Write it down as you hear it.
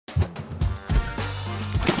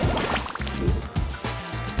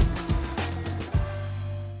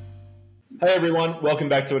Hey everyone, welcome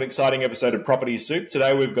back to an exciting episode of Property Soup.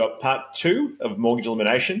 Today we've got part 2 of mortgage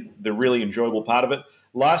elimination, the really enjoyable part of it.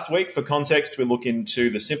 Last week, for context, we look into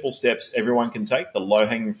the simple steps everyone can take, the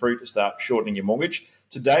low-hanging fruit to start shortening your mortgage.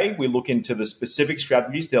 Today, we look into the specific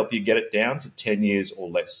strategies to help you get it down to 10 years or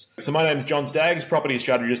less. So my name is John Staggs, property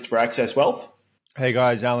strategist for Access Wealth. Hey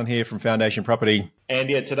guys, Allan here from Foundation Property. And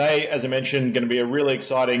yeah, today, as I mentioned, going to be a really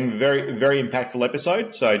exciting, very, very impactful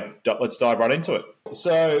episode. So let's dive right into it.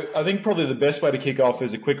 So I think probably the best way to kick off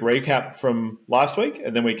is a quick recap from last week,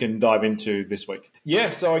 and then we can dive into this week.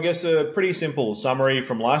 Yeah, so I guess a pretty simple summary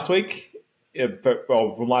from last week,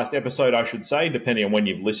 from last episode, I should say, depending on when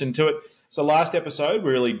you've listened to it. So last episode,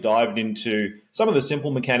 we really dived into some of the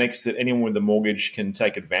simple mechanics that anyone with a mortgage can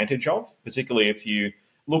take advantage of, particularly if you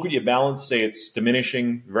look at your balance, see it's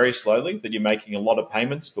diminishing very slowly, that you're making a lot of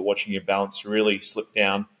payments, but watching your balance really slip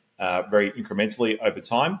down very incrementally over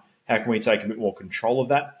time. How can we take a bit more control of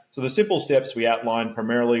that? So the simple steps we outlined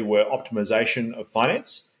primarily were optimization of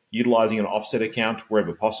finance, utilizing an offset account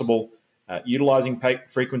wherever possible, utilizing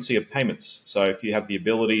frequency of payments. So if you have the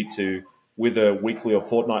ability to, with a weekly or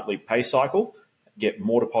fortnightly pay cycle, get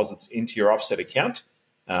more deposits into your offset account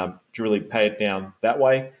to really pay it down that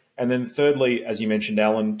way. And then thirdly, as you mentioned,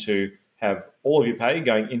 Allan, to have all of your pay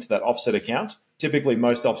going into that offset account. Typically,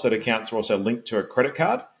 most offset accounts are also linked to a credit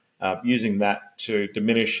card, using that to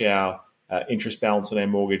diminish our interest balance on our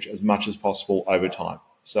mortgage as much as possible over time.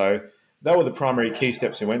 So that were the primary key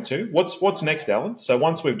steps we went to. What's next, Allan? So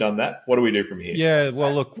once we've done that, what do we do from here? Yeah,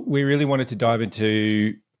 well, look, we really wanted to dive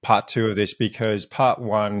into part 2 of this because part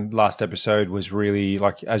 1, last episode, was really,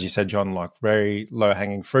 like, as you said, John, like very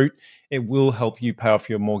low-hanging fruit. It will help you pay off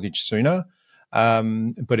your mortgage sooner.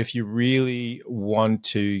 But if you really want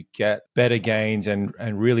to get better gains and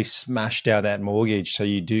really smash down that mortgage so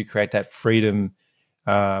you do create that freedom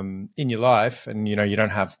in your life and, you don't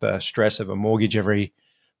have the stress of a mortgage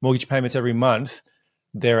payments every month,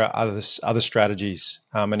 there are other strategies,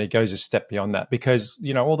 and it goes a step beyond that because,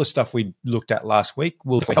 all the stuff we looked at last week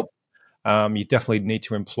will help. You definitely need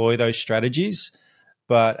to employ those strategies.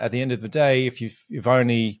 But at the end of the day, if you've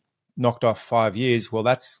only knocked off 5 years, well,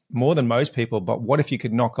 that's more than most people. But what if you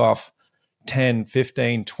could knock off 10,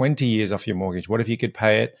 15, 20 years off your mortgage? What if you could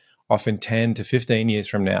pay it off in 10 to 15 years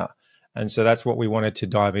from now? And so that's what we wanted to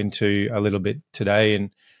dive into a little bit today and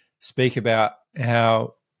speak about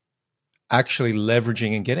how actually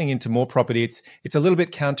leveraging and getting into more property. It's a little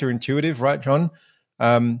bit counterintuitive, right, John?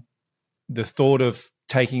 The thought of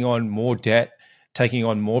taking on more debt, taking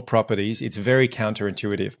on more properties, it's very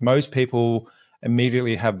counterintuitive. Most people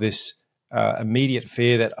immediately have this immediate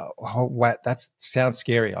fear that, oh, wow, that sounds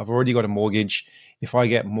scary. I've already got a mortgage. If I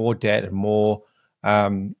get more debt and more,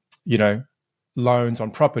 loans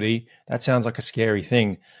on property, that sounds like a scary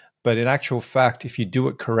thing. But in actual fact, if you do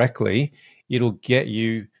it correctly, it'll get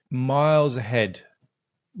you miles ahead,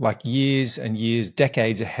 like years and years,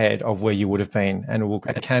 decades ahead of where you would have been, and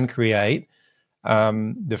it can create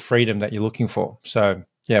the freedom that you're looking for. So,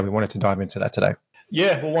 yeah, we wanted to dive into that today.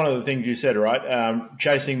 Yeah, well, one of the things you said, right,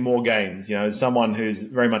 chasing more gains. As someone who's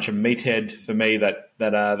very much a meathead, for me,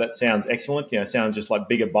 that sounds excellent. Sounds just like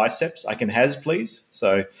bigger biceps. I can has, please.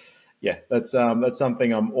 So, yeah, that's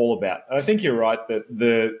something I'm all about. And I think you're right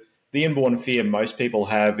that the inborn fear most people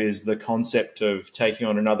have is the concept of taking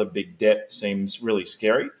on another big debt seems really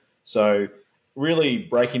scary. So really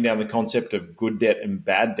breaking down the concept of good debt and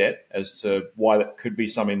bad debt as to why that could be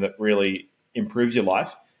something that really improves your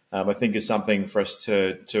life, I think is something for us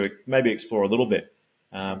to maybe explore a little bit.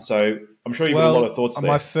 So I'm sure you've got a lot of thoughts there.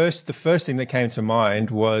 The first thing that came to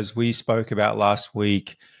mind was we spoke about last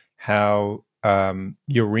week how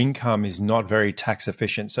your income is not very tax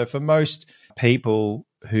efficient. So for most people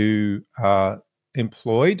who are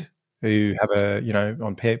employed, who have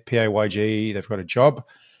on PAYG, they've got a job.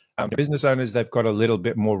 Business owners, they've got a little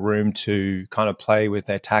bit more room to kind of play with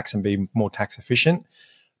their tax and be more tax efficient.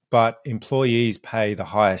 But employees pay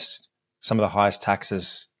some of the highest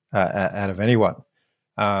taxes out of anyone.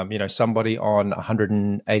 Somebody on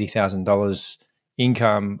 $180,000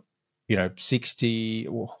 income, $60,000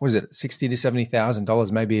 to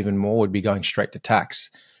 $70,000, maybe even more, would be going straight to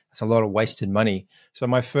tax. That's a lot of wasted money. So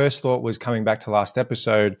my first thought was, coming back to last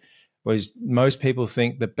episode, was most people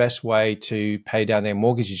think the best way to pay down their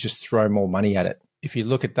mortgage is just throw more money at it. If you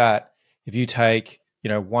look at that, if you take,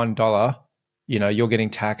 $1, you're getting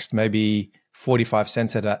taxed maybe 45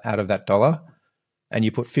 cents out of that dollar, and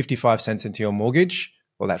you put 55 cents into your mortgage,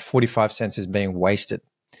 well, that 45 cents is being wasted.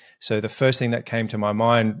 So the first thing that came to my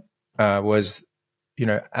mind was,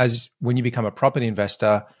 as when you become a property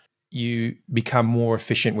investor, you become more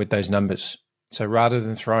efficient with those numbers. So rather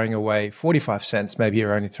than throwing away 45 cents, maybe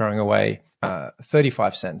you're only throwing away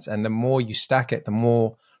 35 cents. And the more you stack it, the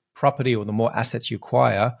more property or the more assets you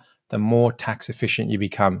acquire, the more tax efficient you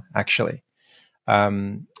become actually.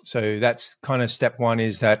 So that's kind of step one,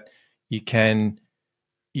 is that you can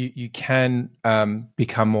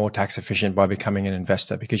become more tax efficient by becoming an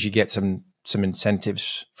investor, because you get some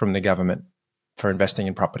incentives from the government for investing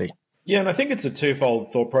in property. Yeah, and I think it's a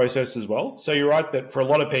twofold thought process as well. So you're right that for a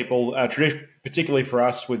lot of people, particularly for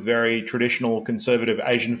us with very traditional conservative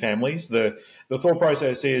Asian families, the thought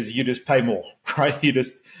process is you just pay more, right? You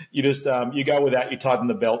go without, you tighten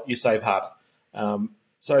the belt, you save harder.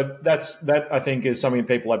 So that I think is something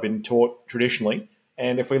people have been taught traditionally.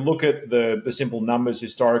 And if we look at the simple numbers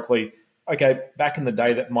historically, okay, back in the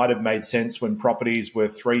day that might have made sense when properties were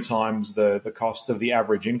 3 times the cost of the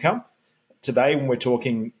average income. Today, when we're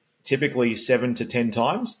talking typically 7 to 10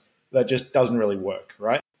 times, that just doesn't really work,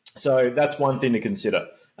 right? So that's one thing to consider.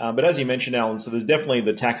 But as you mentioned, Alan, so there's definitely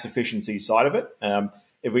the tax efficiency side of it.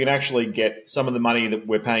 If we can actually get some of the money that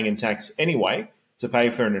we're paying in tax anyway to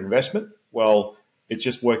pay for an investment, well, it's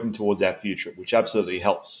just working towards our future, which absolutely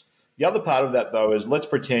helps. The other part of that, though, is let's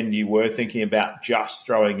pretend you were thinking about just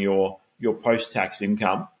throwing your post-tax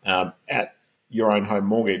income at your own home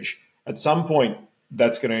mortgage. At some point,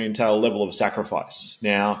 that's going to entail a level of sacrifice.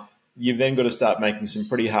 Now, you've then got to start making some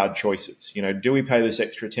pretty hard choices. You know, do we pay this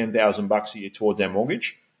extra $10,000 a year towards our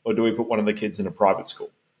mortgage, or do we put one of the kids in a private school,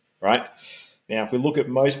 right? Now, if we look at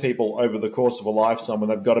most people over the course of a lifetime when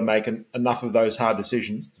they've got to make enough of those hard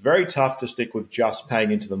decisions, it's very tough to stick with just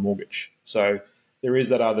paying into the mortgage. So there is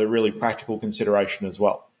that other really practical consideration as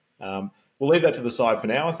well. We'll leave that to the side for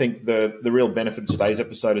now. I think the real benefit of today's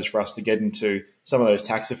episode is for us to get into some of those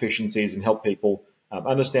tax efficiencies and help people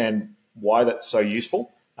understand why that's so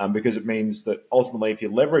useful, because it means that ultimately if you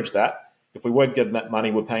leverage that, if we weren't getting that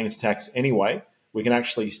money we're paying into tax anyway, we can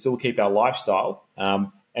actually still keep our lifestyle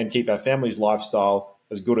and keep our family's lifestyle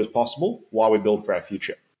as good as possible while we build for our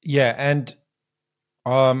future. Yeah, and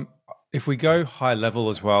if we go high level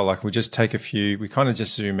as well, like we just take we kind of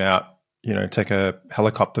just zoom out, take a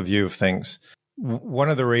helicopter view of things. One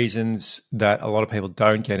of the reasons that a lot of people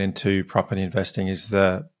don't get into property investing is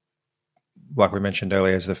like we mentioned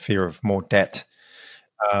earlier, is the fear of more debt.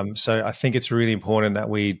 So I think it's really important that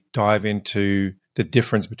we dive into the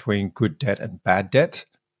difference between good debt and bad debt.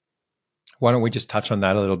 Why don't we just touch on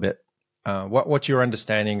that a little bit? What's your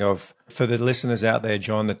understanding of, for the listeners out there,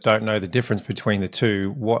 John, that don't know the difference between the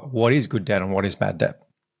two, what is good debt and what is bad debt?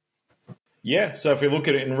 Yeah, so if we look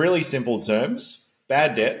at it in really simple terms,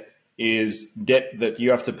 bad debt is debt that you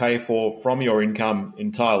have to pay for from your income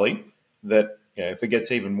entirely, that if it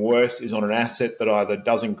gets even worse, is on an asset that either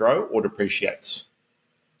doesn't grow or depreciates.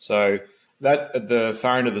 So that at the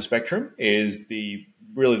far end of the spectrum is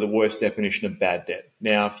really the worst definition of bad debt.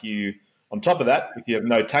 Now, on top of that, if you have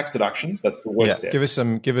no tax deductions, that's the worst debt.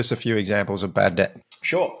 Give us a few examples of bad debt.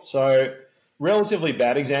 Sure. So relatively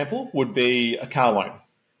bad example would be a car loan.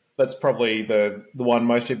 That's probably the one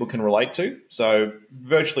most people can relate to. So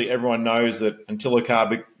virtually everyone knows that until a car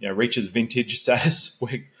reaches vintage status,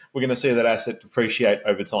 we're going to see that asset depreciate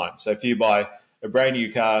over time. So if you buy a brand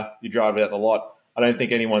new car, you drive it out the lot, I don't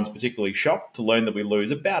think anyone's particularly shocked to learn that we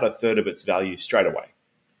lose about a third of its value straight away,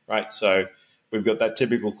 right? So we've got that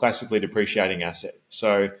typical classically depreciating asset.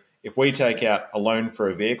 So if we take out a loan for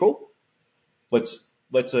a vehicle,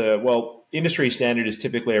 industry standard is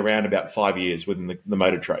typically around about 5 years within the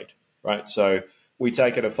motor trade, right? So we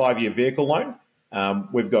take out a 5-year vehicle loan.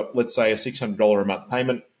 We've got, let's say, a $600 a month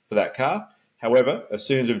payment for that car. However, as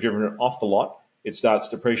soon as we've driven it off the lot, it starts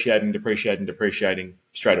depreciating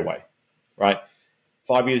straight away, right?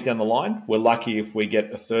 5 years down the line, we're lucky if we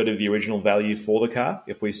get a third of the original value for the car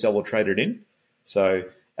if we sell or trade it in. So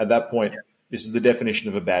at that point, this is the definition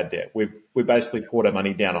of a bad debt. We basically poured our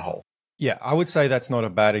money down a hole. Yeah, I would say that's not a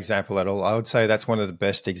bad example at all. I would say that's one of the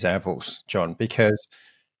best examples, John, because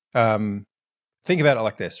think about it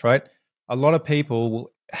like this, right? A lot of people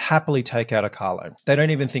will happily take out a car loan. They don't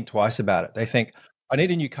even think twice about it. They think, I need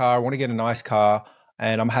a new car, I want to get a nice car,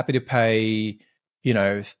 and I'm happy to pay,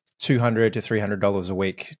 $200 to $300 a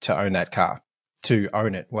week to own that car, to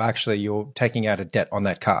own it. Well, actually, you're taking out a debt on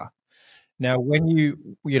that car. Now, when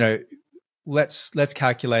let's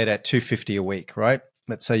calculate at $250 a week, right?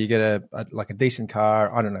 Let's say you get a decent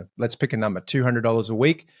car. I don't know. Let's pick a number, $200 a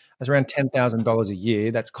week. That's around $10,000 a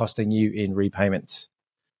year. That's costing you in repayments,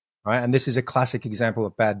 right? And this is a classic example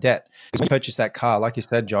of bad debt. When you purchase that car, like you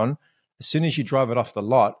said, John, as soon as you drive it off the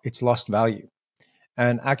lot, it's lost value.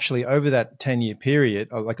 And actually, over that 10-year period,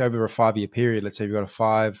 or like over a 5-year period, let's say you've got a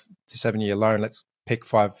 5 to 7 year loan. Let's pick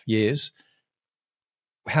 5 years.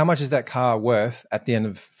 how much is that car worth at the end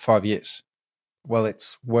of 5 years? Well,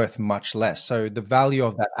 it's worth much less. So the value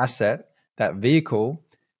of that asset, that vehicle,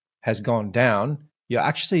 has gone down. You're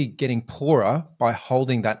actually getting poorer by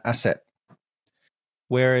holding that asset.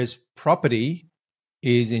 Whereas property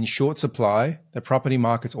is in short supply, the property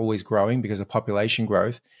market's always growing because of population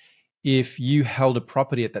growth. If you held a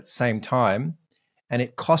property at that same time and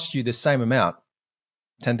it cost you the same amount,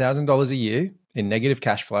 $10,000 a year in negative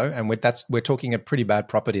cash flow, and we're talking a pretty bad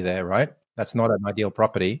property there, right? That's not an ideal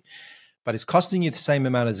property, but it's costing you the same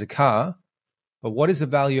amount as a car. But what is the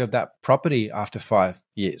value of that property after 5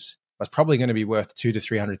 years? It's probably going to be worth $200,000 to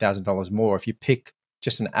 $300,000 more if you pick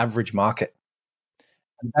just an average market.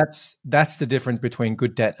 And that's the difference between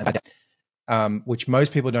good debt and bad debt, which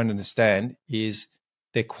most people don't understand. Is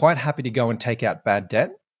they're quite happy to go and take out bad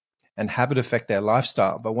debt and have it affect their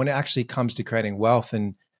lifestyle. But when it actually comes to creating wealth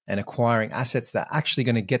and acquiring assets that are actually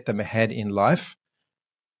going to get them ahead in life,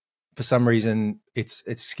 for some reason, it's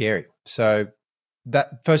scary. So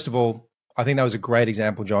that, first of all, I think that was a great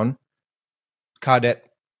example, John. Car debt,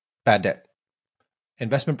 bad debt.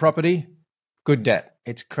 Investment property, good debt.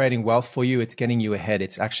 It's creating wealth for you. It's getting you ahead.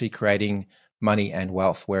 It's actually creating money and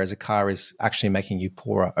wealth, whereas a car is actually making you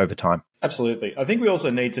poorer over time. Absolutely. I think we also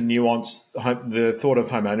need to nuance the thought of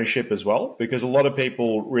home ownership as well, because a lot of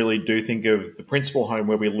people really do think of the principal home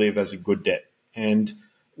where we live as a good debt. And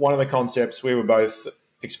one of the concepts we were both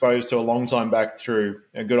exposed to a long time back through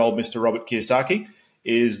a good old Mr. Robert Kiyosaki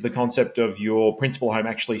is the concept of your principal home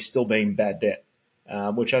actually still being bad debt,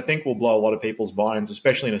 which I think will blow a lot of people's minds,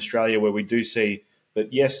 especially in Australia, where we do see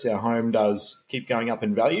that, yes, our home does keep going up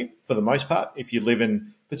in value for the most part. If you live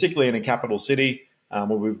in, particularly in a capital city, where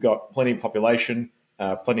we've got plenty of population,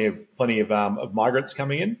 plenty of migrants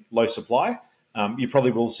coming in, low supply, you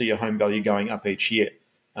probably will see your home value going up each year.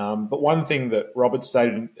 But one thing that Robert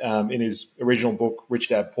stated in his original book, Rich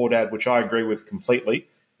Dad, Poor Dad, which I agree with completely,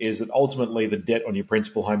 is that ultimately the debt on your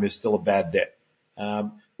principal home is still a bad debt.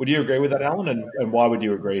 Would you agree with that, Alan? And why would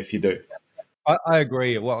you agree if you do? I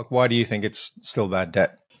agree. Well, why do you think it's still bad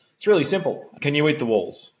debt? It's really simple. Can you eat the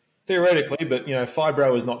walls? Theoretically, but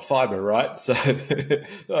fibro is not fiber, right? So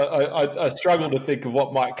I struggle to think of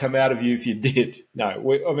what might come out of you if you did. No,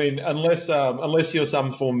 unless you're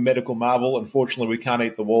some form of medical marvel, unfortunately, we can't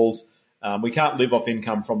eat the walls. We can't live off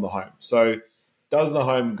income from the home. So, does the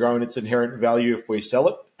home grow in its inherent value if we sell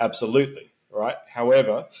it? Absolutely, right?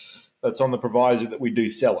 However, that's on the proviso that we do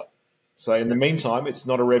sell it. So, in the meantime, it's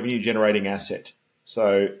not a revenue-generating asset.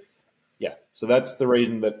 So, yeah, so that's the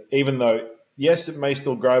reason that even though, yes, it may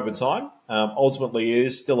still grow over time, ultimately it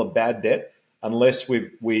is still a bad debt unless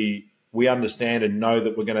we understand and know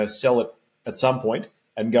that we're going to sell it at some point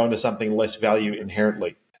and go into something less value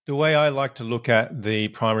inherently. The way I like to look at the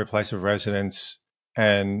primary place of residence,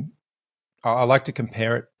 and I like to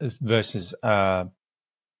compare it versus a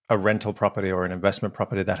rental property or an investment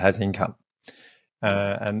property that has income.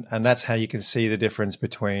 And that's how you can see the difference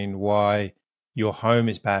between why your home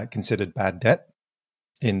is considered bad debt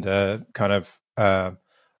in the kind of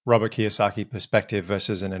Robert Kiyosaki perspective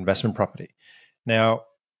versus an investment property. Now,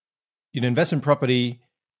 an investment property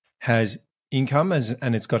has income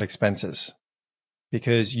and it's got expenses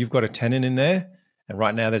because you've got a tenant in there, and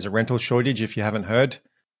right now there's a rental shortage. If you haven't heard,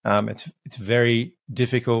 it's very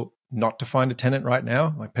difficult not to find a tenant right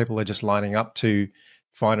now. Like, people are just lining up to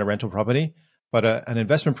find a rental property. But an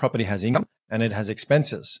investment property has income and it has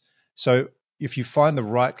expenses. So if you find the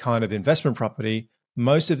right kind of investment property,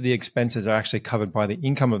 most of the expenses are actually covered by the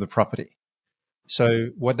income of the property.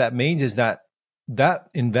 So what that means is that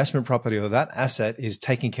investment property or that asset is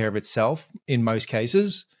taking care of itself in most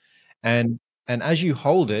cases. And as you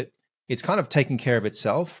hold it, it's kind of taking care of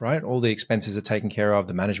itself, right? All the expenses are taken care of,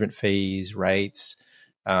 the management fees, rates,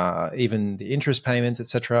 even the interest payments,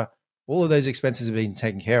 etc. All of those expenses are being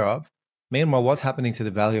taken care of. Meanwhile, what's happening to the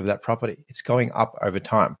value of that property? It's going up over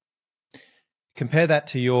time. Compare that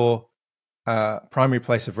to your primary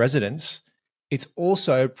place of residence. It's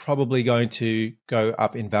also probably going to go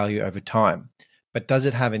up in value over time. But does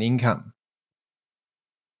it have an income?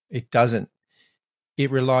 It doesn't. It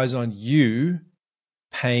relies on you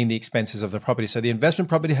paying the expenses of the property. So the investment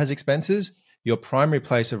property has expenses, your primary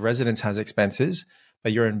place of residence has expenses,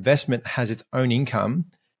 but your investment has its own income,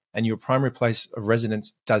 and your primary place of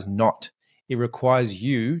residence does not. It requires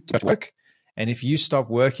you to work. And if you stop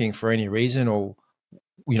working for any reason, or,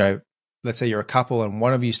 let's say you're a couple and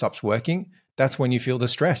one of you stops working, that's when you feel the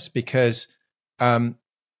stress, because no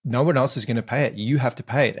one else is going to pay it. You have to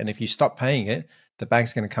pay it. And if you stop paying it, the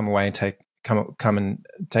bank's going to come away and take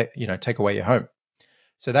away your home.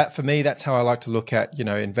 So that, for me, that's how I like to look at,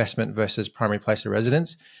 investment versus primary place of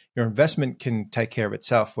residence. Your investment can take care of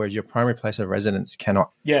itself, whereas your primary place of residence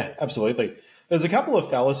cannot. Yeah, absolutely. There's a couple of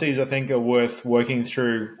fallacies I think are worth working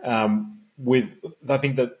through with. I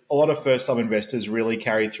think that a lot of first-time investors really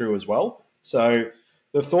carry through as well. So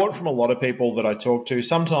the thought from a lot of people that I talk to,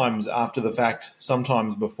 sometimes after the fact,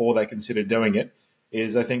 sometimes before they consider doing it,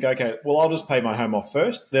 is they think, okay, well, I'll just pay my home off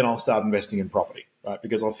first, then I'll start investing in property, right?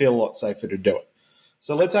 Because I'll feel a lot safer to do it.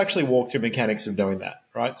 So let's actually walk through mechanics of doing that,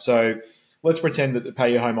 right? So let's pretend that to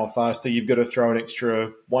pay your home off faster, you've got to throw an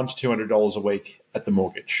extra $100 to $200 a week at the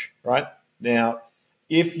mortgage, right? Now,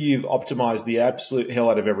 if you've optimized the absolute hell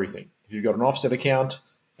out of everything, if you've got an offset account,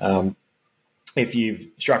 if you've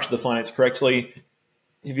structured the finance correctly,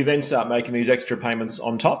 if you then start making these extra payments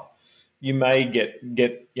on top, you may get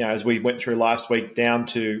as we went through last week, down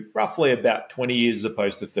to roughly about 20 years as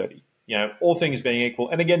opposed to 30. All things being equal,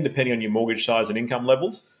 and again, depending on your mortgage size and income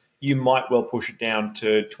levels, you might well push it down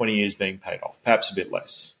to 20 years being paid off, perhaps a bit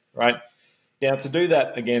less, right? Now, to do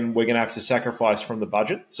that, again, we're going to have to sacrifice from the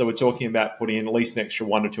budget. So we're talking about putting in at least an extra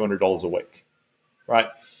 $100 to $200 a week, right?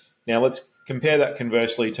 Now, let's compare that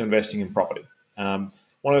conversely to investing in property. One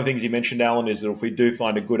of the things you mentioned, Alan, is that if we do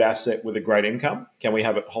find a good asset with a great income, can we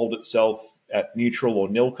have it hold itself at neutral or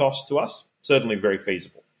nil cost to us? Certainly very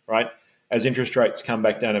feasible, right? As interest rates come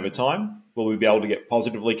back down over time, will we be able to get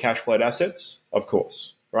positively cash flowed assets? Of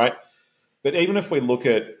course, right? But even if we look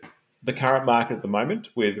at the current market at the moment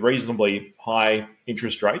with reasonably high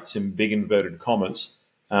interest rates in big inverted commas,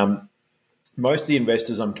 most of the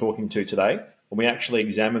investors I'm talking to today, when we actually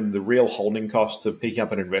examine the real holding cost of picking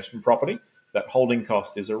up an investment property, that holding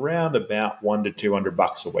cost is around about $100 to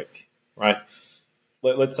 $200 a week, right?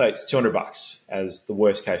 Let's say it's $200 as the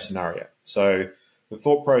worst case scenario. So the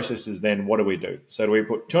thought process is then, what do we do? So do we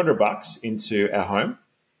put $200 into our home,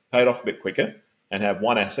 pay it off a bit quicker, and have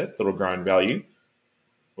one asset that will grow in value?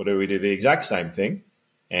 Or do we do the exact same thing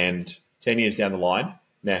and 10 years down the line,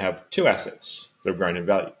 now have two assets that have grown in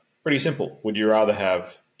value? Pretty simple. Would you rather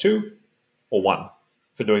have two or one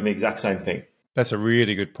for doing the exact same thing? That's a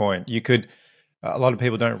really good point. A lot of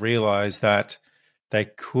people don't realize that they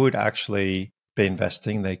could actually be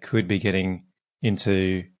investing. They could be getting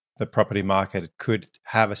into the property market, could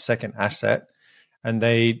have a second asset, and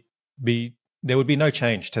there would be no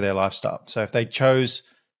change to their lifestyle. So if they chose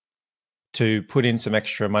to put in some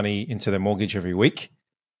extra money into their mortgage every week,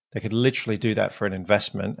 they could literally do that for an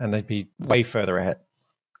investment, and they'd be way further ahead,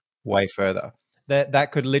 way further.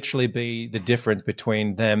 That could literally be the difference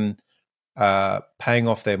between them paying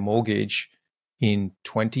off their mortgage in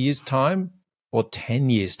 20 years' time or 10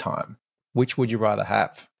 years' time. Which would you rather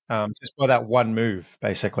have? Just by that one move,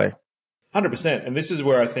 basically. 100%. And this is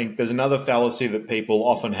where I think there's another fallacy that people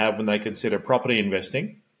often have when they consider property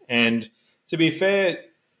investing. And to be fair,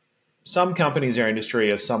 some companies in our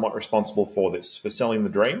industry are somewhat responsible for this, for selling the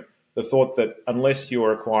dream. The thought that unless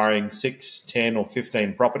you're acquiring 6, 10, or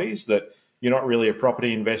 15 properties, that you're not really a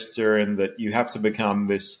property investor and that you have to become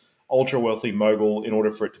this ultra-wealthy mogul in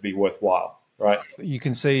order for it to be worthwhile, right? You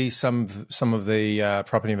can see some of the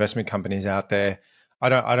property investment companies out there. I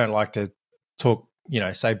don't like to talk,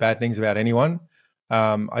 say bad things about anyone.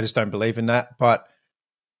 I just don't believe in that. But,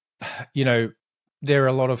 there are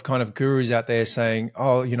a lot of kind of gurus out there saying,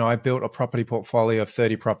 oh, I built a property portfolio of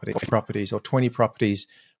 30 properties or 20 properties,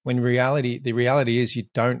 when the reality is you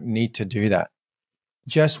don't need to do that.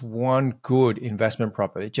 Just one good investment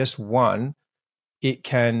property, just one, it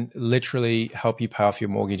can literally help you pay off your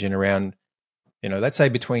mortgage in around, let's say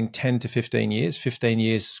between 10 to 15 years. 15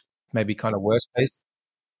 years maybe kind of worst case.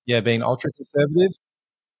 Yeah, being ultra conservative.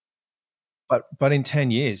 But in 10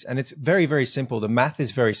 years, and it's very, very simple. The math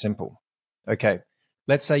is very simple. Okay,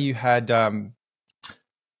 let's say you had a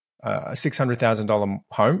 $600,000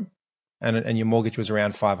 home and your mortgage was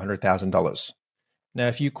around $500,000. Now,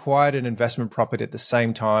 if you acquired an investment property at the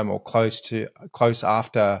same time or close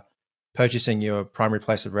after purchasing your primary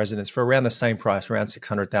place of residence for around the same price, around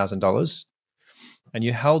 $600,000, and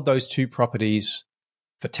you held those two properties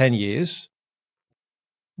for 10 years,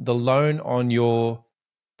 the loan on your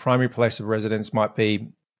primary place of residence might be,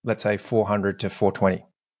 let's say, 400 to 420,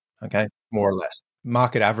 okay, more or less.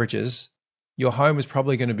 Market averages, your home is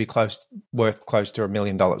probably going to be worth close to $1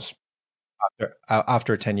 million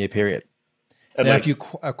after a 10-year period. Now, if you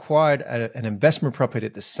acquired an investment property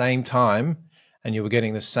at the same time and you were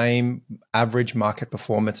getting the same average market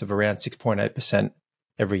performance of around 6.8%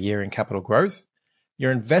 every year in capital growth,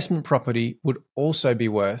 your investment property would also be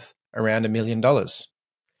worth around $1 million.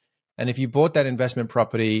 And if you bought that investment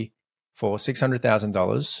property for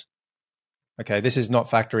 $600,000, okay, this is not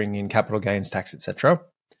factoring in capital gains tax, etc.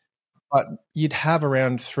 but you'd have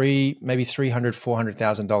around maybe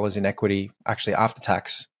 $400,000 in equity, actually after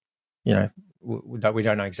tax. You know, we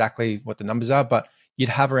don't know exactly what the numbers are, but you'd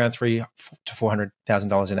have around $300,000 to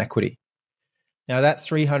 $400,000 in equity. Now that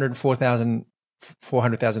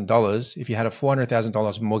 $400,000, if you had a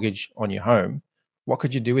 $400,000 mortgage on your home, what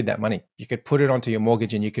could you do with that money? You could put it onto your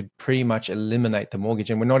mortgage and you could pretty much eliminate the mortgage.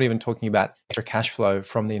 And we're not even talking about extra cash flow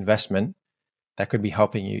from the investment that could be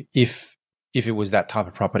helping you if it was that type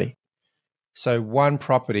of property. So one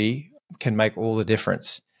property can make all the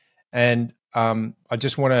difference. And I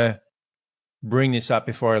just want to bring this up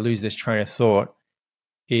before I lose this train of thought,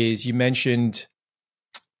 is you mentioned,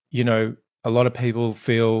 a lot of people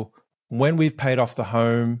feel when we've paid off the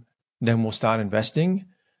home, then we'll start investing.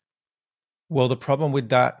 Well, the problem with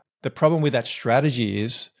that strategy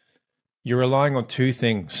is you're relying on two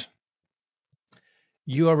things.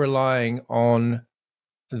 You are relying on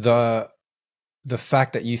the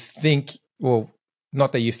fact that you think, well,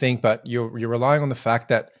 not that you think, but you're relying on the fact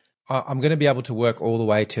that I'm going to be able to work all the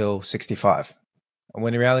way till 65. And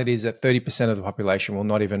when the reality is that 30% of the population will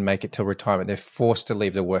not even make it till retirement. They're forced to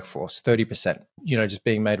leave the workforce, 30%, just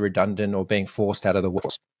being made redundant or being forced out of the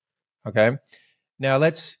workforce. Okay. Now,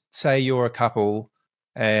 let's say you're a couple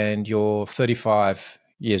and you're 35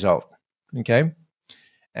 years old. Okay.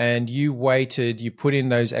 And you put in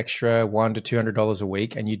those extra $100 to $200 a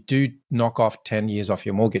week, and you do knock off 10 years off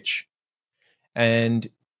your mortgage. And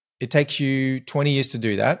it takes you 20 years to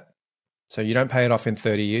do that. So you don't pay it off in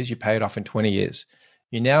 30 years, you pay it off in 20 years.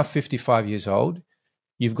 You're now 55 years old.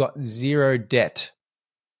 You've got zero debt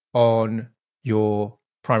on your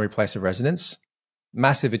primary place of residence.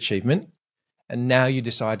 Massive achievement. And now you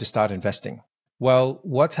decide to start investing. Well,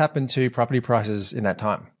 what's happened to property prices in that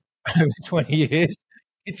time? Over 20 years,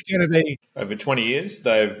 it's going to be... Over 20 years,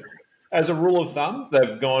 as a rule of thumb,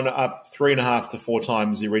 they've gone up 3.5 to 4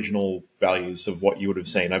 times the original values of what you would have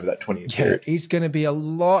seen over that 20-year period. It's going to be a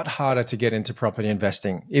lot harder to get into property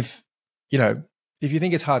investing. If you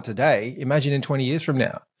think it's hard today, imagine in 20 years from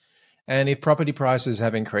now. And if property prices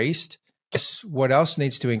have increased, guess what else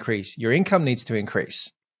needs to increase? Your income needs to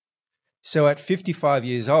increase. So at 55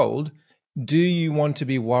 years old, do you want to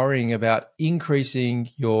be worrying about increasing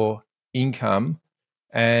your income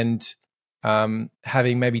and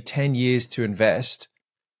having maybe 10 years to invest?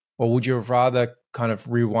 Or would you have rather kind of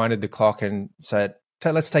rewinded the clock and said,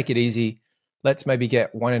 let's take it easy. Let's maybe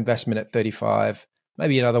get one investment at 35,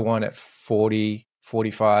 maybe another one at 40,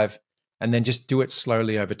 45, and then just do it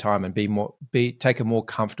slowly over time and take a more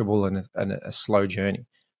comfortable and a slow journey,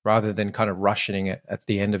 rather than kind of rushing it at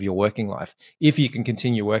the end of your working life, if you can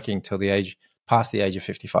continue working till past the age of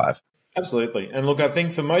 55. Absolutely. And look, I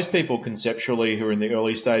think for most people conceptually who are in the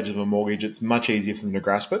early stages of a mortgage, it's much easier for them to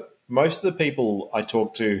grasp it. Most of the people I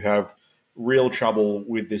talk to have real trouble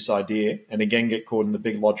with this idea, and again get caught in the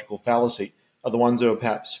big logical fallacy, are the ones who are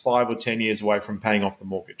perhaps 5 or 10 years away from paying off the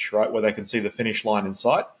mortgage, right? Where they can see the finish line in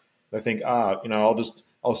sight. They think,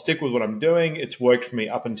 I'll stick with what I'm doing. It's worked for me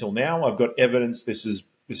up until now. I've got evidence this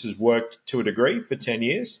has worked to a degree for 10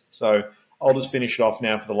 years. So I'll just finish it off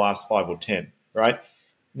now for the last 5 or 10, right?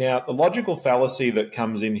 Now, the logical fallacy that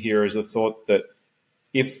comes in here is the thought that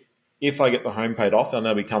if I get the home paid off, I'll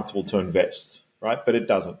now be comfortable to invest, right? But it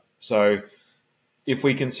doesn't. So if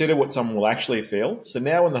we consider what someone will actually feel, so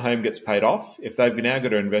now when the home gets paid off, if they've now got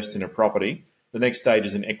to invest in a property, the next stage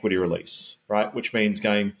is an equity release, right? Which means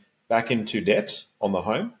going back into debt on the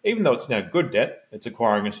home. Even though it's now good debt, it's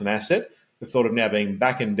acquiring us an asset. The thought of now being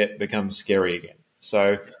back in debt becomes scary again.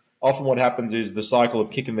 So often what happens is the cycle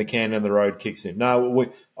of kicking the can down the road kicks in. No,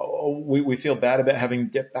 we feel bad about having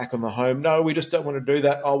debt back on the home. No, we just don't want to do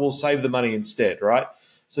that. Oh, we'll save the money instead, right?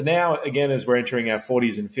 So now, again, as we're entering our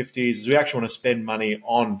 40s and 50s, we actually want to spend money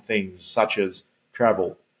on things such as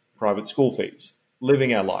travel, private school fees,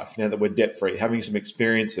 living our life now that we're debt-free, having some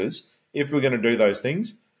experiences. If we're going to do those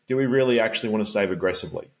things, do we really actually want to save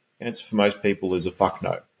aggressively? The answer for most people is a fuck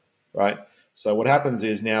no, right? So what happens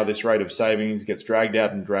is now this rate of savings gets dragged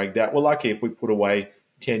out and dragged out. We're lucky if we put away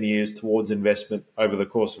 10 years towards investment over the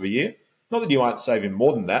course of a year. Not that you aren't saving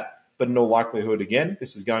more than that, but in all likelihood, again,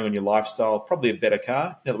 this is going on your lifestyle, probably a better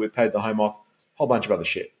car, now that we've paid the home off, a whole bunch of other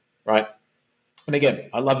shit, right? And again,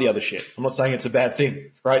 I love the other shit. I'm not saying it's a bad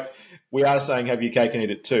thing, right? We are saying have your cake and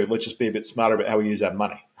eat it too. Let's just be a bit smarter about how we use our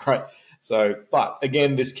money, right? So, but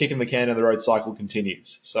again, this kicking the can down the road cycle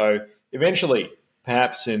continues. So eventually,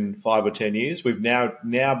 perhaps in 5 or 10 years, we've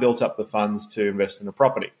now built up the funds to invest in a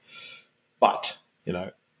property. But,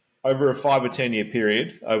 over a 5 or 10 year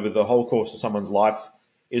period, over the whole course of someone's life,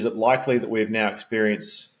 is it likely that we've now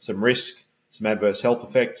experienced some risk, some adverse health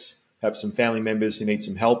effects, perhaps some family members who need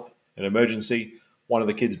some help, an emergency, one of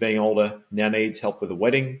the kids being older now needs help with a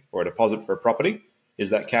wedding or a deposit for a property.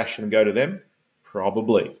 Is that cash going to go to them?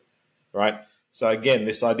 Probably, right? So again,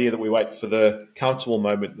 this idea that we wait for the comfortable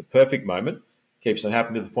moment, the perfect moment, keeps on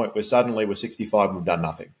happening to the point where suddenly we're 65 and we've done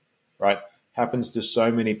nothing, right? Happens to so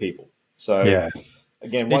many people. So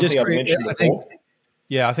again, one thing I've mentioned before.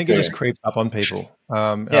 I think it just creeps up on people.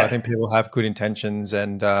 I think people have good intentions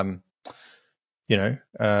and,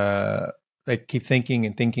 they keep thinking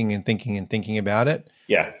and thinking and thinking and thinking about it.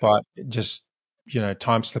 Yeah. But it just,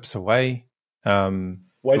 time slips away.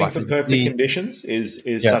 Waiting for perfect conditions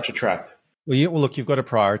is such a trap. Well, look, you've got to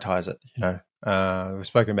prioritize it. We've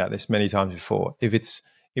spoken about this many times before. If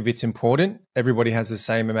it's important, everybody has the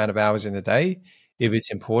same amount of hours in the day. If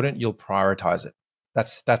it's important, you'll prioritize it.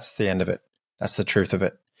 That's the end of it. That's the truth of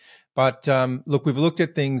it. But look, we've looked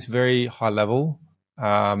at things very high level,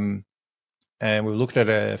 and we've looked at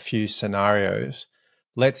a few scenarios.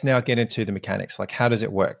 Let's now get into the mechanics. Like, how does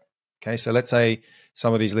it work? Okay, so let's say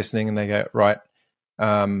somebody's listening and they go, right,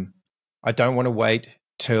 I don't want to wait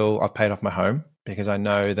till I've paid off my home because I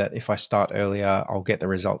know that if I start earlier, I'll get the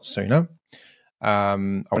results sooner. I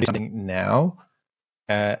want to do something now,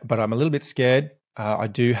 but I'm a little bit scared. I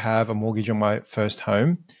do have a mortgage on my first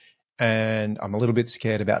home, and I'm a little bit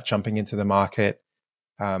scared about jumping into the market.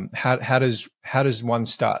 How does one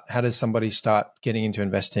start? How does somebody start getting into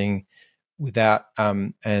investing without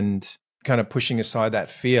and kind of pushing aside that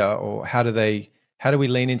fear? Or how do we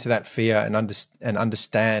lean into that fear and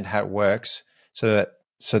understand how it works so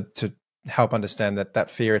to help understand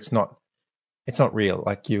that fear, it's not real.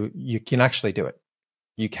 Like you can actually do it.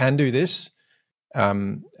 You can do this,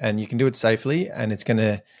 and you can do it safely, and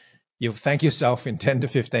you'll thank yourself in 10 to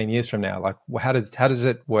 15 years from now. Like, how does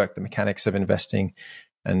it work? The mechanics of investing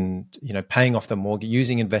and, paying off the mortgage,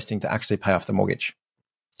 using investing to actually pay off the mortgage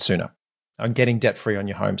sooner and getting debt free on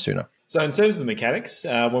your home sooner. So in terms of the mechanics,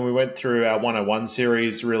 when we went through our 101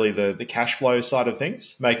 series, really the cash flow side of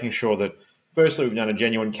things, making sure that firstly, we've done a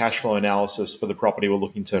genuine cash flow analysis for the property we're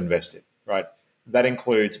looking to invest in, right? That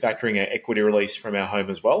includes factoring our equity release from our home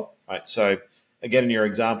as well, right? So again, in your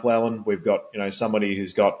example, Alan, we've got somebody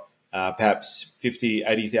who's got perhaps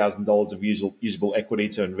 $50,000, $80,000 of usable equity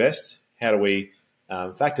to invest. How do we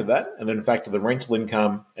factor that, and then factor the rental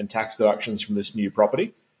income and tax deductions from this new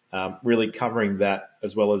property, really covering that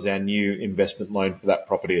as well as our new investment loan for that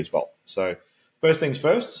property as well. So first things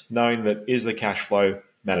first, knowing that is the cash flow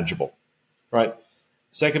manageable, right?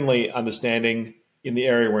 Secondly, understanding in the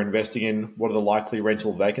area we're investing in, what are the likely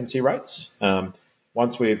rental vacancy rates?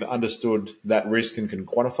 Once we've understood that risk and can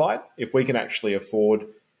quantify it, if we can actually afford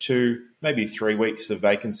 2, maybe 3 weeks of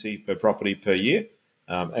vacancy per property per year,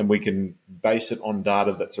 and we can base it on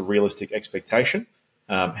data that's a realistic expectation,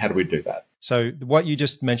 how do we do that? So what you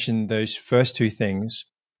just mentioned, those first two things,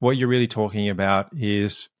 what you're really talking about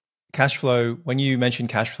is cash flow. When you mention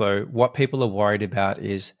cash flow, what people are worried about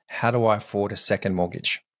is, how do I afford a second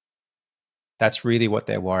mortgage? That's really what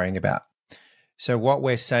they're worrying about. So what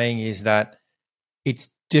we're saying is that it's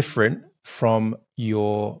different from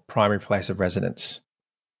your primary place of residence.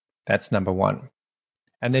 That's number one.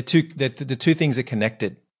 And the two things are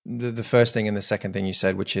connected. The first thing and the second thing you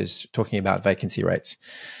said, which is talking about vacancy rates.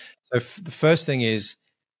 So the first thing is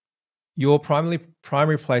your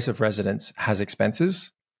primary place of residence has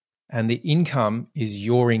expenses, and the income is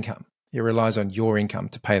your income. It relies on your income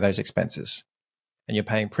to pay those expenses. And you're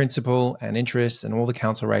paying principal and interest and all the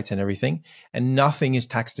council rates and everything, and nothing is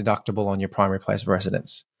tax deductible on your primary place of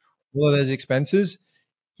residence. All of those expenses,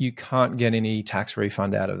 you can't get any tax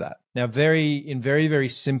refund out of that. Now, in very, very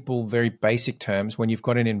simple, very basic terms, when you've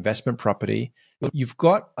got an investment property, you've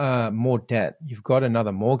got more debt, you've got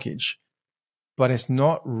another mortgage, but it's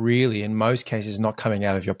not really, in most cases, not coming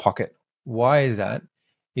out of your pocket. Why is that?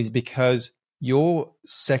 Is because your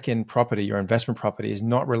second property, your investment property, is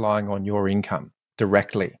not relying on your income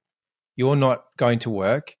directly. You're not going to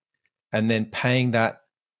work and then paying the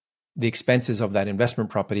expenses of that investment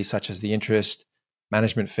property, such as the interest,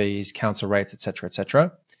 management fees, council rates, et cetera, et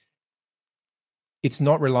cetera. It's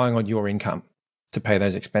not relying on your income to pay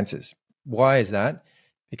those expenses. Why is that?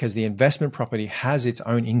 Because the investment property has its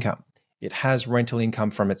own income. It has rental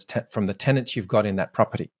income from the tenants you've got in that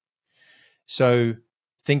property. So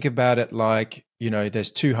think about it like,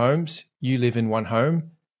 there's 2 homes. You live in one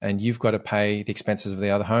home and you've got to pay the expenses of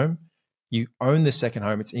the other home. You own the second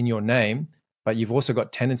home. It's in your name, but you've also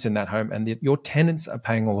got tenants in that home, and your tenants are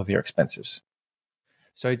paying all of your expenses.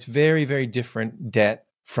 So it's very, very different debt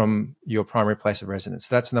from your primary place of residence.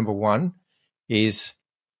 So that's number one. It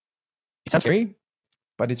sounds scary,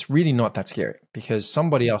 but it's really not that scary because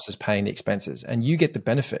somebody else is paying the expenses and you get the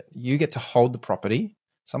benefit. You get to hold the property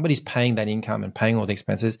Somebody's paying that income and paying all the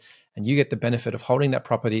expenses, and you get the benefit of holding that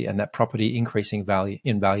property and that property increasing value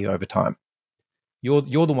over time. You're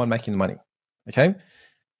the one making the money, okay?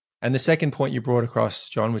 And the second point you brought across,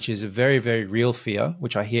 John, which is a very, very real fear,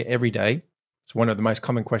 which I hear every day, it's one of the most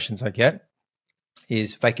common questions I get,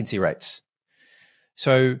 is vacancy rates.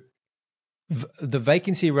 So the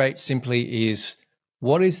vacancy rate simply is,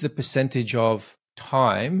 what is the percentage of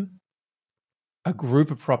time a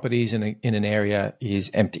group of properties in an area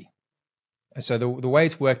is empty? And so the way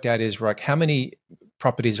it's worked out is, like, how many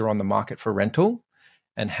properties are on the market for rental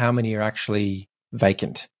and how many are actually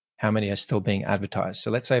vacant, how many are still being advertised.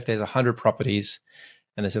 So let's say if there's 100 properties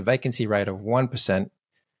and there's a vacancy rate of 1%,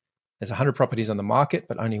 there's 100 properties on the market,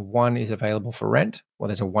 but only one is available for rent, well,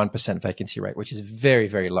 there's a 1% vacancy rate, which is very,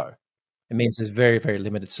 very low. It means there's very, very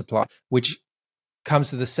limited supply, which comes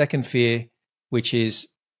to the second fear, which is,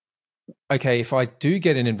 okay, if I do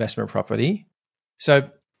get an investment property, so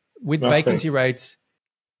with vacancy rates,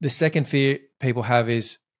 the second fear people have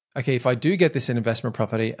is, okay, if I do get this investment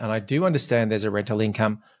property and I do understand there's a rental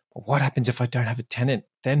income, but what happens if I don't have a tenant?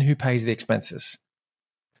 Then who pays the expenses?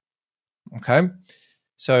 Okay.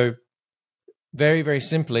 So very, very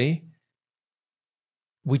simply,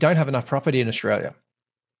 we don't have enough property in Australia.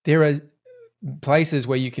 There are places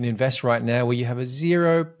where you can invest right now where you have a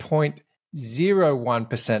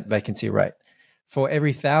 0.01% vacancy rate. For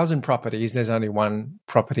every 1,000 properties, there's only one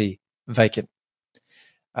property vacant.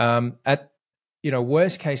 At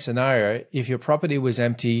worst case scenario, if your property was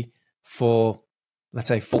empty for, let's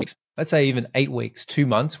say, 4 weeks, let's say even 8 weeks, 2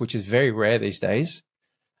 months, which is very rare these days.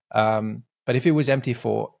 But if it was empty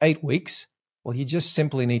for 8 weeks, well, you just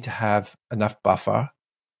simply need to have enough buffer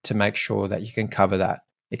to make sure that you can cover that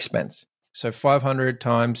expense. So 500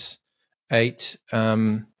 times 8,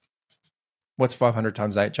 what's 500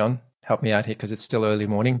 times 8, John? Help me out here because it's still early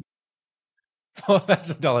morning.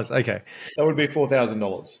 $4,000. Okay. That would be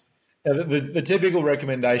 $4,000. Now, the typical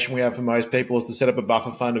recommendation we have for most people is to set up a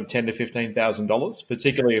buffer fund of $10,000 to $15,000,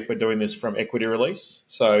 particularly if we're doing this from equity release.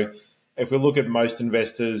 So if we look at most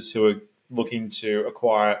investors who are looking to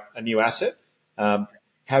acquire a new asset,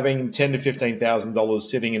 having $10,000 to $15,000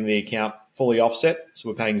 sitting in the account fully offset, so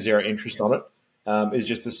we're paying zero interest on it, is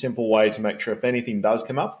just a simple way to make sure if anything does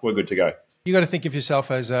come up, we're good to go. You got to think of yourself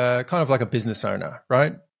as a kind of like a business owner,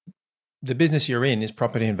 right? The business you're in is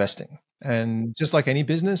property investing. And just like any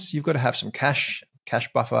business, you've got to have some cash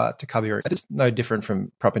buffer to cover your expenses. No different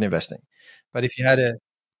from property investing. But if you had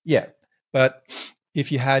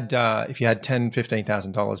if you had $10,000,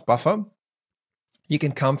 $15,000 buffer, you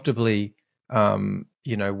can comfortably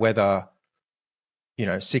weather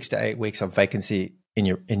 6 to 8 weeks of vacancy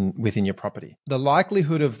within your property. The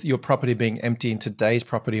likelihood of your property being empty in today's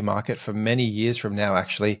property market for many years from now,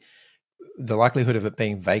 actually, the likelihood of it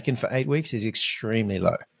being vacant for 8 weeks is extremely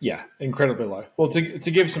low. Yeah, incredibly low. Well, to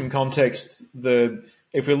give some context,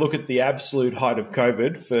 if we look at the absolute height of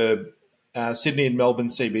COVID for Sydney and Melbourne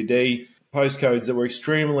CBD, postcodes that were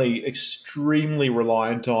extremely, extremely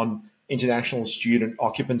reliant on international student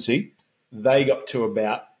occupancy, they got to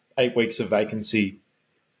about 8 weeks of vacancy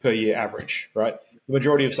per year average, right? The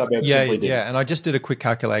majority of suburbs simply did. Yeah, and I just did a quick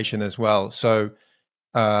calculation as well. So,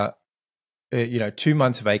 2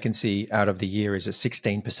 months vacancy out of the year is a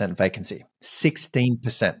 16% vacancy.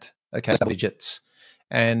 16%, okay, double digits.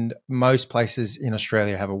 And most places in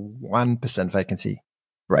Australia have a 1% vacancy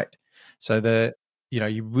rate. So the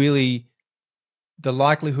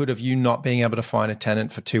likelihood of you not being able to find a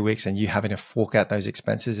tenant for 2 weeks and you having to fork out those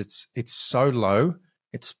expenses, it's so low,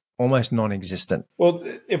 it's almost non-existent. Well,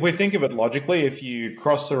 if we think of it logically, if you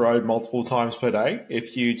cross the road multiple times per day,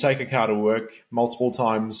 if you take a car to work multiple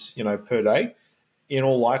times, per day, in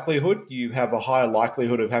all likelihood, you have a higher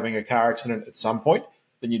likelihood of having a car accident at some point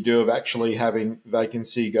than you do of actually having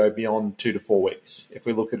vacancy go beyond 2 to 4 weeks, if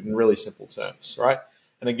we look at it in really simple terms, right?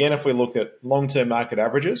 And again, if we look at long-term market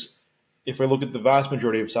averages, if we look at the vast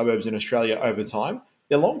majority of suburbs in Australia over time,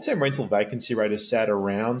 their long-term rental vacancy rate is sat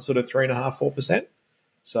around sort of 3.5%, 4%.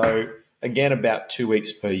 So again, about 2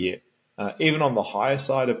 weeks per year. Even on the higher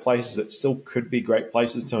side of places that still could be great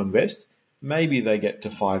places to invest, maybe they get to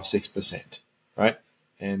 5%, 6%, right?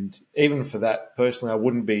 And even for that, personally, I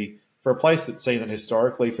wouldn't be, for a place that's seen that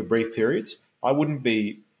historically for brief periods, I wouldn't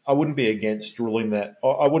be against ruling that,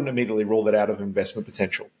 or I wouldn't immediately rule that out of investment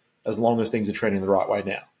potential as long as things are trending the right way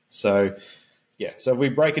now. So, yeah, so if we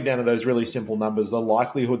break it down to those really simple numbers, the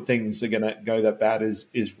likelihood things are going to go that bad is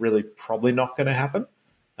really probably not going to happen.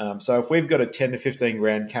 So if we've got a 10 to 15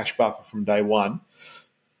 grand cash buffer from day one,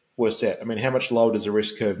 we're set. I mean, how much lower does the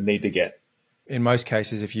risk curve need to get? In most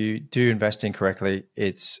cases, if you do invest in correctly,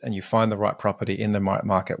 and you find the right property in the right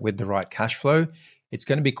market with the right cash flow, it's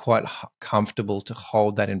going to be quite comfortable to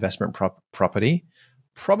hold that investment property,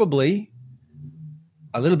 probably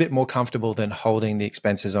a little bit more comfortable than holding the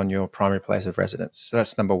expenses on your primary place of residence. So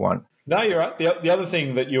that's number one. No, you're right. The other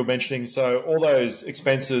thing that you were mentioning, so all those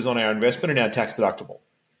expenses on our investment are now tax deductible,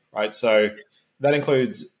 right? So that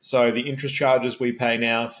includes, the interest charges we pay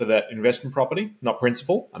now for that investment property, not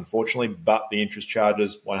principal, unfortunately, but the interest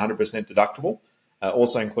charges 100% deductible.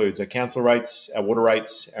 Also includes our council rates, our water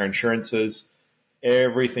rates, our insurances,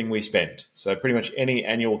 everything we spend. So pretty much any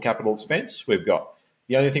annual capital expense we've got.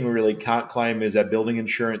 The only thing we really can't claim is our building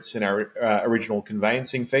insurance and our original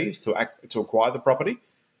conveyancing fees to acquire the property,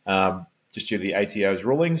 just due to the ATO's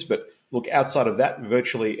rulings. But look, outside of that,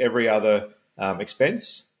 virtually every other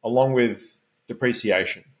expense, along with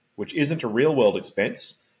depreciation, which isn't a real world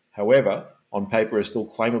expense, however, on paper is still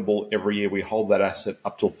claimable every year we hold that asset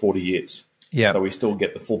up till 40 years. Yeah. So we still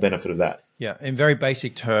get the full benefit of that. Yeah. In very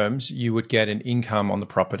basic terms, you would get an income on the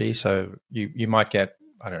property. So you might get,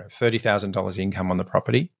 I don't know, $30,000 income on the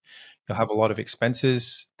property. You'll have a lot of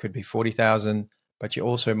expenses, could be $40,000, but you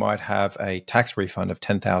also might have a tax refund of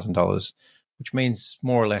 $10,000, which means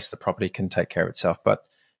more or less the property can take care of itself. But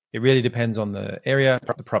it really depends on the area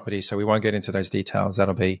of the property. So we won't get into those details.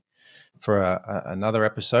 That'll be for another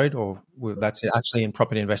episode, or that's actually in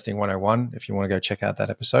Property Investing 101 if you want to go check out that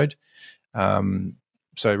episode.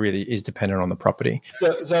 So it really is dependent on the property.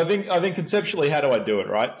 So I think conceptually, how do I do it,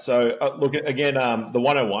 right? So look, again, the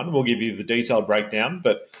 101 will give you the detailed breakdown,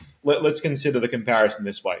 but let's consider the comparison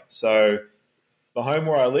this way. So the home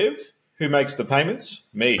where I live, who makes the payments?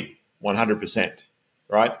 Me, 100%,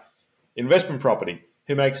 right? Investment property,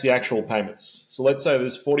 who makes the actual payments? So let's say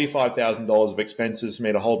there's $45,000 of expenses for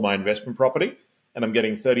me to hold my investment property, and I'm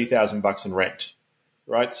getting $30,000 in rent,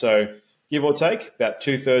 right? So give or take, about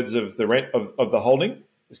 2/3 of the rent of the holding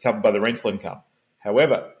is covered by the rental income.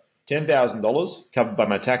 However, $10,000 covered by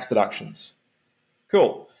my tax deductions.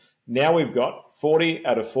 Cool. Now we've got 40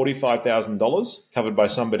 out of $45,000 covered by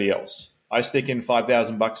somebody else. I stick in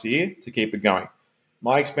 $5,000 a year to keep it going.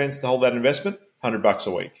 My expense to hold that investment, $100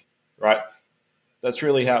 a week, right? That's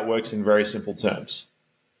really how it works in very simple terms.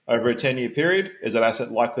 Over a 10-year period, is that asset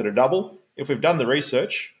likely to double? If we've done the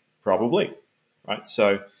research, probably, right?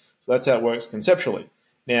 So that's how it works conceptually.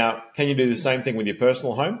 Now, can you do the same thing with your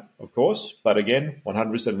personal home? Of course, but again,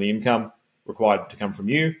 100% of the income required to come from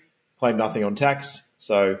you, claim nothing on tax.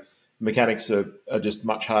 So mechanics are just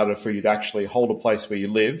much harder for you to actually hold a place where you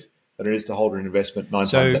live than it is to hold an investment 9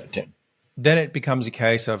 times out of 10. Then it becomes a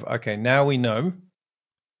case of, okay, now we know.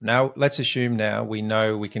 Now let's assume now we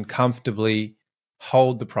know we can comfortably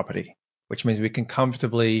hold the property, which means we can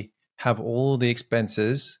comfortably have all the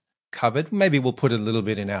expenses covered. Maybe we'll put a little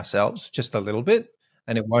bit in ourselves, just a little bit,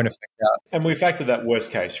 and it won't affect our... And we factor that worst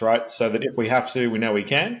case, right? So that if we have to, we know we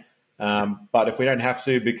can. But if we don't have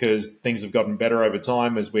to because things have gotten better over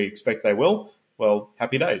time as we expect they will, well,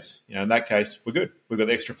 happy days. In that case, we're good. We've got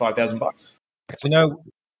the extra $5,000. We know,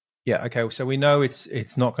 yeah, okay. So we know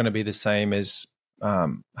it's not going to be the same as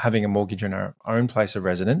having a mortgage in our own place of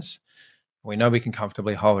residence. We know we can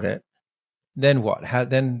comfortably hold it. Then what?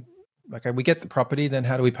 Okay, we get the property. Then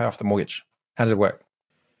how do we pay off the mortgage? How does it work?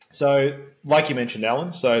 So, like you mentioned,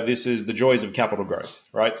 Alan, so this is the joys of capital growth,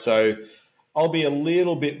 right? So I'll be a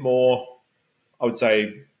little bit more, I would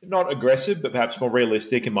say, not aggressive, but perhaps more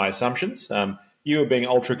realistic in my assumptions. You were being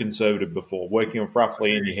ultra conservative before, working off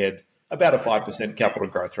roughly in your head about a 5% capital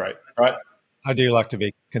growth rate, right? I do like to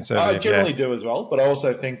be conservative. I generally do as well, but I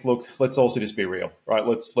also think, look, let's also just be real, right?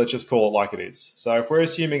 Let's just call it like it is. So if we're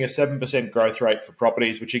assuming a 7% growth rate for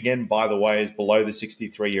properties, which again, by the way, is below the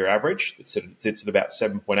 63-year average, it sits at about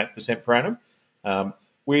 7.8% per annum,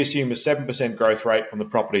 we assume a 7% growth rate on the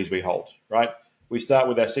properties we hold, right? We start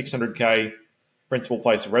with our 600K principal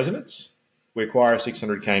place of residence. We acquire a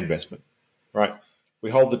 600K investment, right?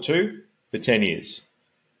 We hold the two for 10 years.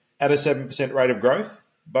 At a 7% rate of growth,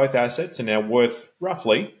 both assets are now worth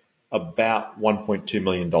roughly about $1.2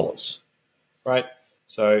 million, right?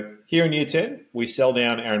 So here in year 10, we sell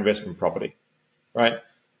down our investment property, right?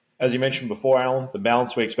 As you mentioned before, Alan, the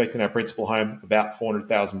balance we expect in our principal home, about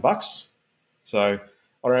 $400,000. So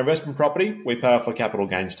on our investment property, we pay off a capital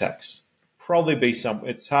gains tax. Probably be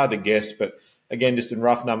it's hard to guess, but again, just in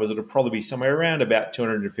rough numbers, it'll probably be somewhere around about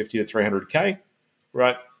 250 to 300K,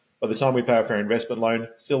 right? By the time we pay off our investment loan,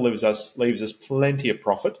 still leaves us plenty of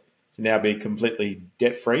profit to now be completely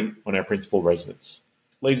debt-free on our principal residence.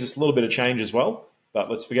 Leaves us a little bit of change as well,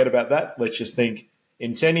 but let's forget about that. Let's just think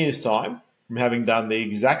in 10 years' time, from having done the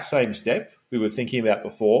exact same step we were thinking about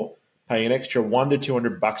before, paying an extra $100 to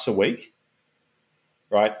 $200 a week,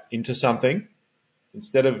 right, into something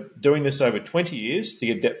Instead of doing this over 20 years to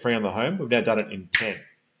get debt free on the home, we've now done it in 10.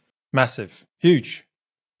 Massive, huge,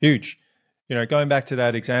 huge. Going back to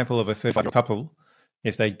that example of a 35-year-old couple,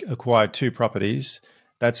 if they acquired two properties,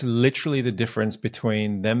 that's literally the difference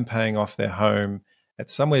between them paying off their home at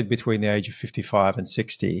somewhere between the age of 55 and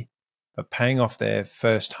 60, but paying off their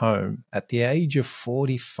first home at the age of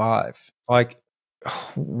 45. Like,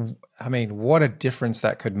 I mean, what a difference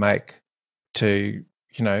that could make to,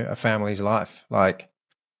 a family's life. Like,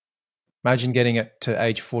 imagine getting it to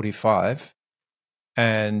age 45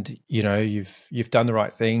 and, you've done the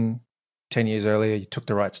right thing 10 years earlier, you took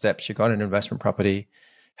the right steps, you got an investment property,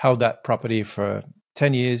 held that property for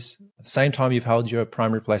 10 years, at the same time you've held your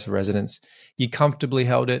primary place of residence, you comfortably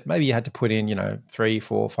held it. Maybe you had to put in, $3,000,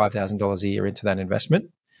 $4,000, $5,000 a year into that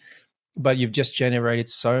investment, but you've just generated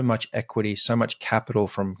so much equity, so much capital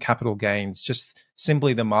from capital gains, just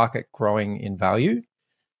simply the market growing in value,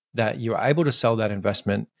 that you're able to sell that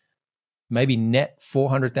investment, maybe net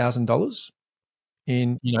 $400,000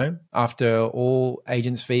 in, after all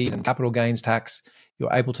agents' fees and capital gains tax,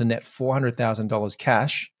 you're able to net $400,000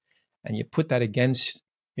 cash, and you put that against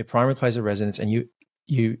your primary place of residence, and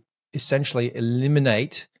you essentially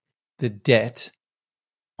eliminate the debt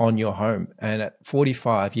on your home. And at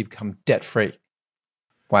 45, you become debt free.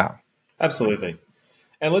 Wow. Absolutely.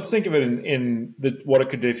 And let's think of it in what it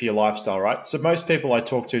could do for your lifestyle, right? So most people I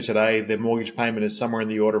talk to today, their mortgage payment is somewhere in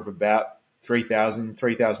the order of about $3,000,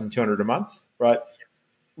 $3,200 a month, right?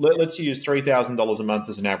 Let's use $3,000 a month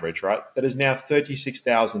as an average, right? That is now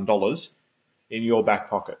 $36,000 in your back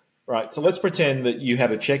pocket, right? So let's pretend that you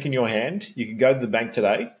had a check in your hand. You can go to the bank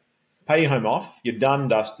today, pay your home off. You're done,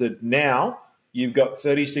 dusted. Now you've got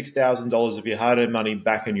 $36,000 of your hard-earned money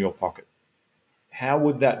back in your pocket. How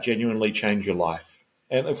would that genuinely change your life?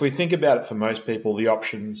 And if we think about it for most people, the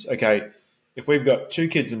options, okay, if we've got two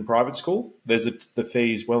kids in private school, there's the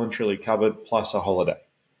fees well and truly covered plus a holiday,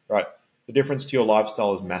 right? The difference to your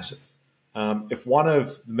lifestyle is massive. If one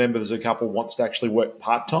of the members of the couple wants to actually work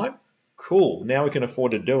part-time, cool. Now we can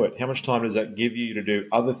afford to do it. How much time does that give you to do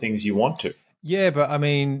other things you want to? Yeah, but I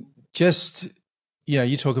mean, just,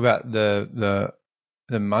 you talk about the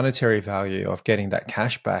monetary value of getting that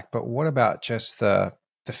cash back, but what about just the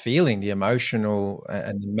feeling, the emotional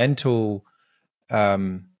and the mental,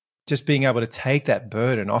 just being able to take that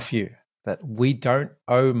burden off you, that we don't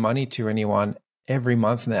owe money to anyone every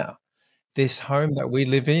month now. This home that we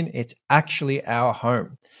live in, it's actually our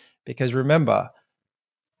home. Because remember,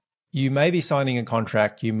 you may be signing a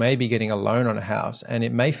contract, you may be getting a loan on a house, and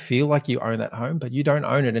it may feel like you own that home, but you don't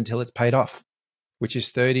own it until it's paid off, which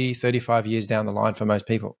is 30, 35 years down the line for most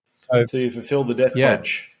people. So you fulfill the death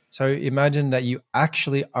pledge. So imagine that you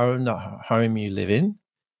actually own the home you live in,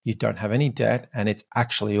 you don't have any debt, and it's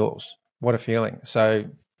actually yours. What a feeling. So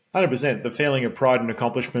 100%. The feeling of pride and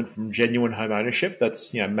accomplishment from genuine home ownership,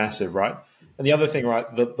 that's massive, right? And the other thing, right,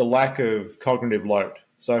 the lack of cognitive load.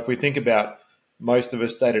 So if we think about most of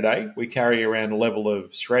us day to day, we carry around a level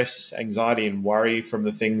of stress, anxiety, and worry from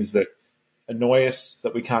the things that annoy us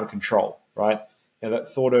that we can't control, right? That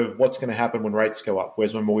thought of what's going to happen when rates go up,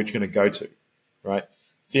 where's my mortgage going to go to, right?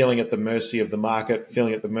 Feeling at the mercy of the market,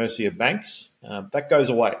 feeling at the mercy of banks, that goes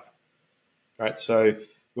away, right? So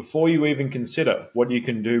before you even consider what you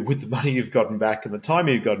can do with the money you've gotten back and the time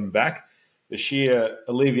you've gotten back, the sheer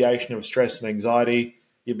alleviation of stress and anxiety,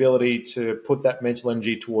 the ability to put that mental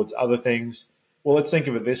energy towards other things. Well, let's think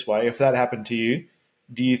of it this way. If that happened to you,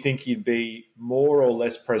 do you think you'd be more or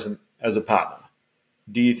less present as a partner?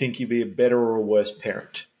 Do you think you'd be a better or a worse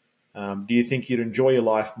parent? Do you think you'd enjoy your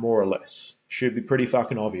life more or less? Should be pretty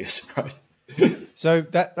fucking obvious, right? So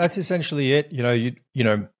that's essentially it.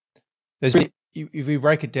 There's if we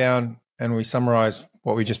break it down and we summarize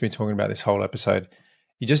what we've just been talking about this whole episode,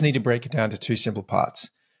 you just need to break it down to two simple parts.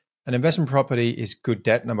 An investment property is good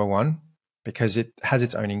debt, number one, because it has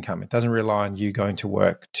its own income. It doesn't rely on you going to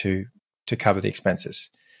work to cover the expenses.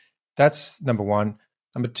 That's number one.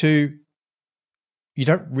 Number two, you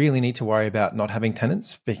don't really need to worry about not having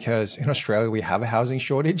tenants because in Australia we have a housing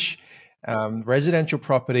shortage. Residential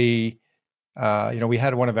property, we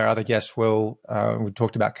had one of our other guests, Will, we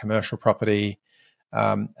talked about commercial property,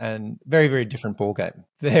 and very, very different ballgame.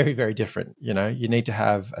 Very, very different. You need to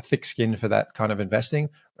have a thick skin for that kind of investing.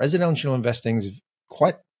 Residential investing is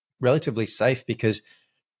quite relatively safe because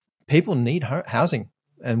people need housing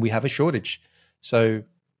and we have a shortage. So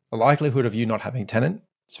the likelihood of you not having a tenant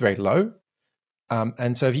is very low.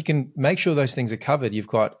 And so if you can make sure those things are covered, you've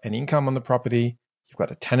got an income on the property, you've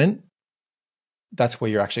got a tenant, that's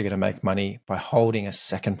where you're actually going to make money by holding a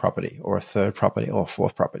second property or a third property or a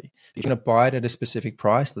fourth property. You're going to buy it at a specific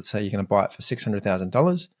price. Let's say you're going to buy it for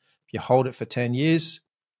 $600,000. If you hold it for 10 years,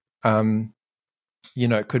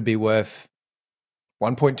 it could be worth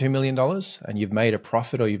 $1.2 million and you've made a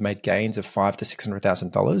profit or you've made gains of $500,000 to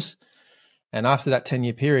 $600,000. And after that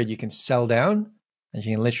 10-year period, you can sell down and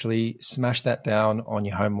you can literally smash that down on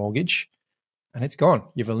your home mortgage and it's gone.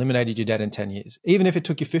 You've eliminated your debt in 10 years. Even if it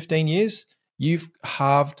took you 15 years, you've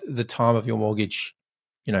halved the time of your mortgage,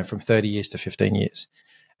 from 30 years to 15 years.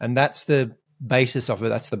 And that's the basis of it.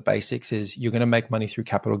 That's the basics, is you're going to make money through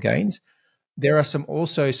capital gains. There are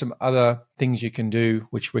also some other things you can do,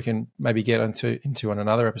 which we can maybe get into on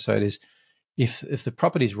another episode, is if the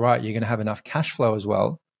property's right, you're going to have enough cash flow as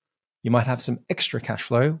well. You might have some extra cash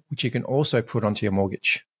flow, which you can also put onto your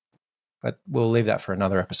mortgage. But we'll leave that for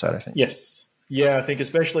another episode, I think. Yes. Yeah, I think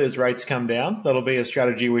especially as rates come down, that'll be a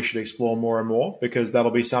strategy we should explore more and more, because that'll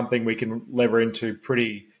be something we can lever into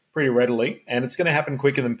pretty readily, and it's going to happen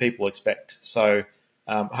quicker than people expect. So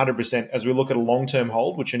 100%, as we look at a long-term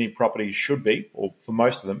hold, which any property should be, or for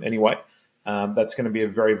most of them anyway, that's going to be a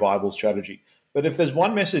very viable strategy. But if there's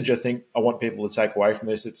one message I think I want people to take away from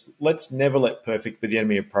this, it's let's never let perfect be the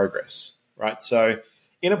enemy of progress, right? So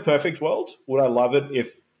in a perfect world, would I love it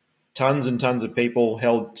if tons and tons of people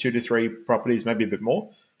held 2 to 3 properties, maybe a bit more?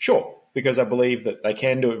 Sure, because I believe that they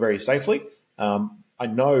can do it very safely. I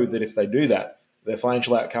know that if they do that, their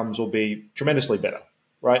financial outcomes will be tremendously better,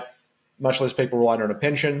 right? Much less people relying on a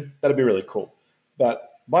pension. That'd be really cool.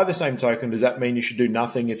 But by the same token, does that mean you should do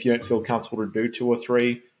nothing if you don't feel comfortable to do 2 or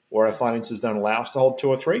 3, or our finances don't allow us to hold 2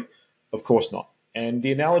 or 3? Of course not. And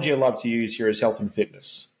the analogy I love to use here is health and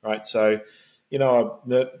fitness, right? So, I love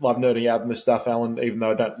nerding out on this stuff, Alan, even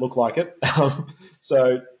though I don't look like it.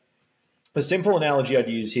 So the simple analogy I'd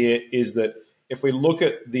use here is that if we look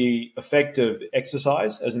at the effect of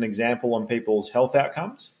exercise as an example on people's health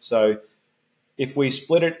outcomes, so if we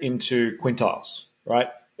split it into quintiles, right?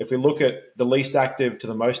 If we look at the least active to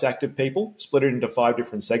the most active people, split it into 5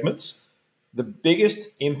 different segments, the biggest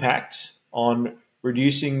impact on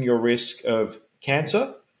reducing your risk of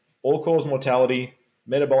cancer, all-cause mortality,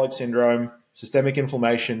 metabolic syndrome, systemic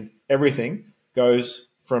inflammation, everything goes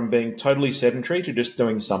from being totally sedentary to just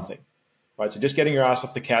doing something, right? So just getting your ass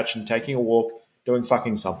off the couch and taking a walk, doing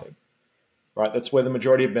fucking something, right? That's where the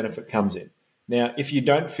majority of benefit comes in. Now, if you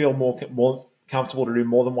don't feel more comfortable to do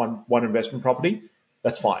more than one investment property,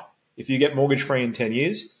 that's fine. If you get mortgage free in 10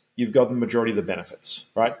 years, you've got the majority of the benefits,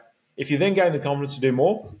 right? If you then gain the confidence to do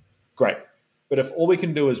more, great. But if all we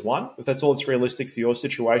can do is one, if that's all that's realistic for your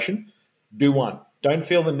situation, do one. Don't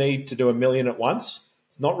feel the need to do a million at once.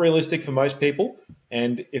 It's not realistic for most people.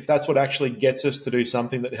 And if that's what actually gets us to do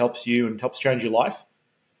something that helps you and helps change your life,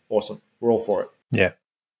 awesome. We're all for it. Yeah.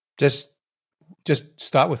 Just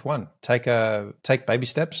start with one. Take baby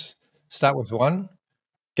steps. Start with one.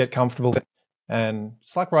 Get comfortable. And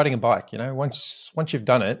it's like riding a bike. Once you've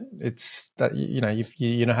done it, it's that you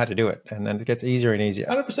know how to do it, and then it gets easier and easier.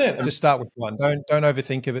 100%. Just start with one. Don't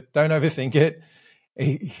overthink of it. Don't overthink it.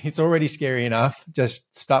 It's already scary enough.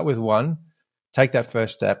 Just start with one. Take that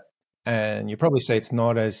first step, and you probably see it's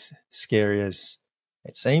not as scary as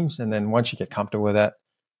it seems. And then once you get comfortable with that,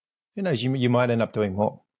 who knows? You might end up doing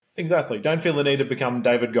more. Exactly. Don't feel the need to become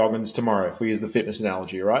David Goggins tomorrow, if we use the fitness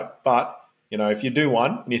analogy, right? But if you do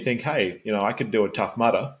one and you think, hey, I could do a Tough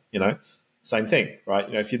Mudder, same thing,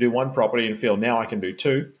 right? If you do one property and feel now I can do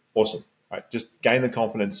 2, awesome, right? Just gain the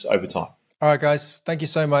confidence over time. All right, guys. Thank you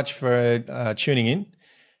so much for tuning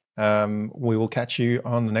in. We will catch you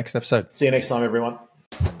on the next episode. See you next time, everyone.